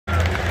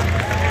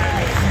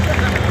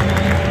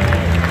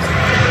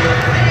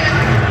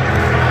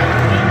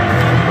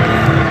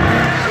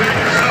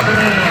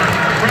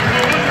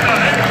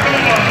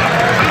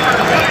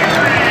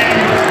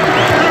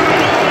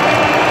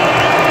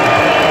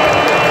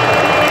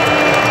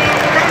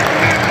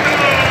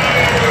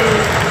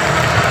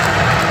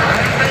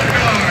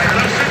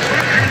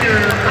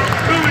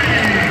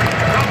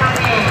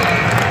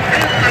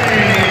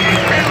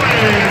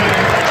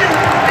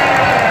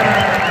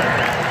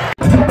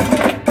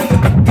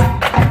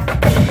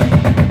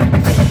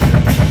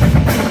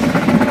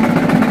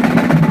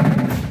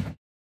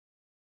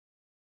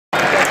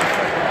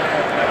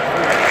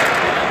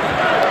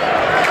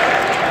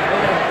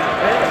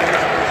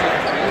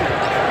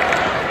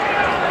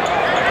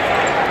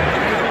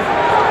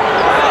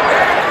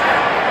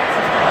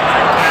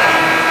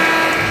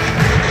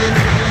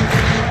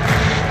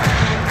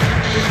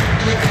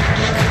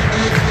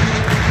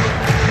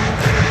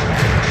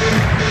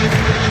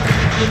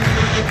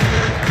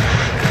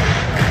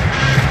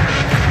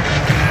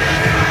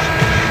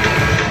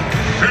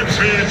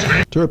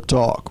Terp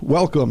Talk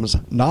welcomes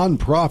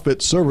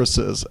Nonprofit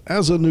Services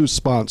as a new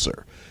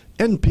sponsor.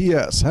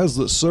 NPS has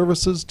the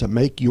services to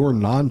make your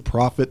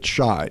nonprofit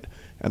shine.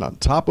 And on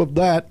top of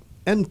that,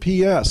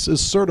 NPS is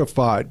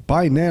certified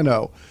by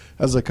NANO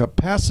as a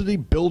capacity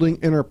building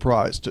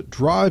enterprise to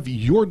drive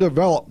your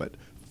development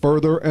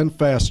further and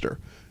faster.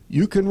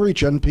 You can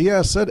reach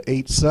NPS at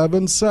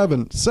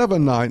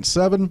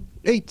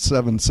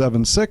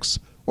 877-797-8776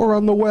 or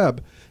on the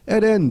web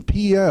at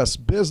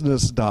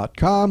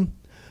npsbusiness.com.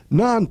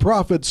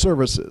 Nonprofit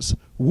Services.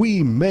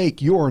 We make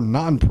your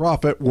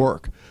nonprofit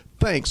work.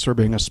 Thanks for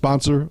being a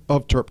sponsor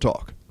of Terp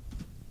Talk.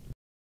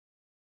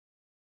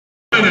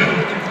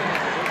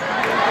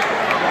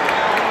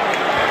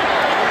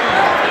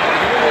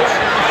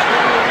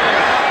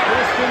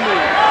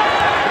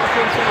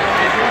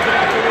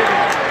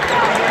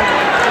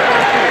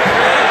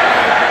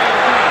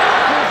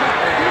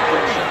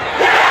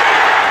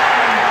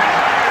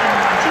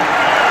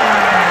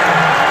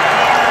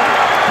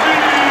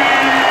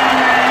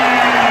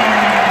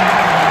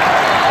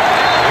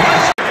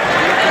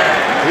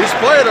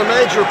 Playing a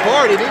major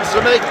part. He needs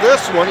to make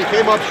this one. He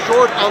came up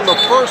short on the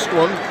first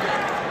one.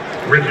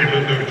 Ricky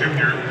Lindo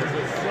Jr.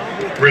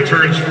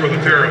 returns for the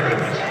Terps.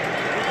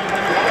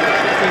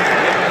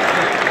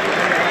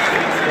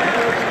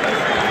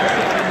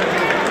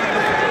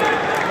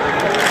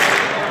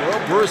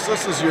 Well, Bruce,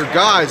 this is your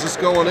guy. Is this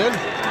going in?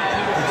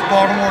 It's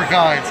Baltimore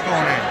guy. It's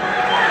going in.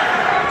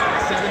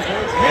 The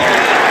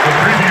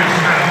previous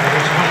foul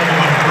was called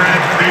on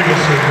Brad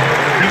Davison,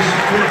 his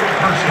fourth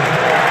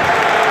personal.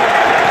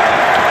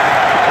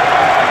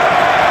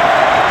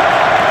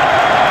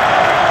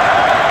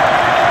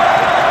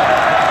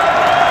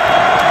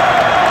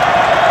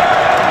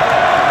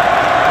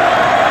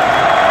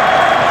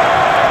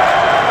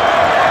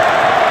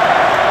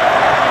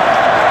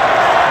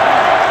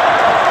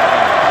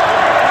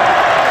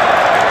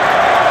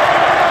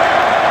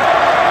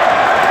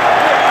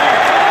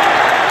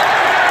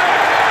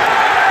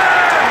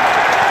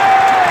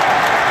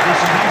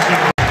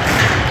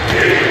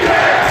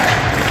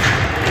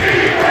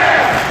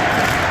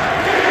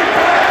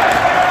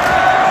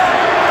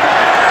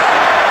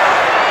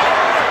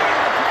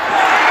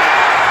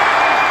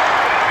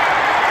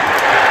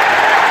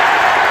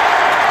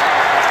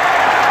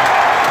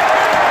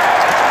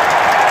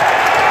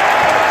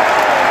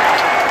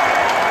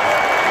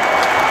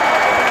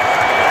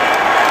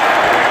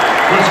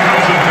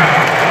 Wisconsin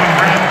foul on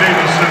Brad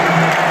Davison,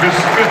 his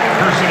fifth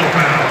personal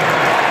foul.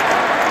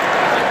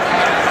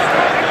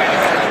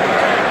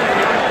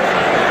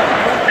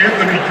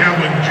 Anthony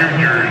Cowan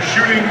Jr.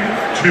 shooting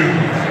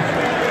 2.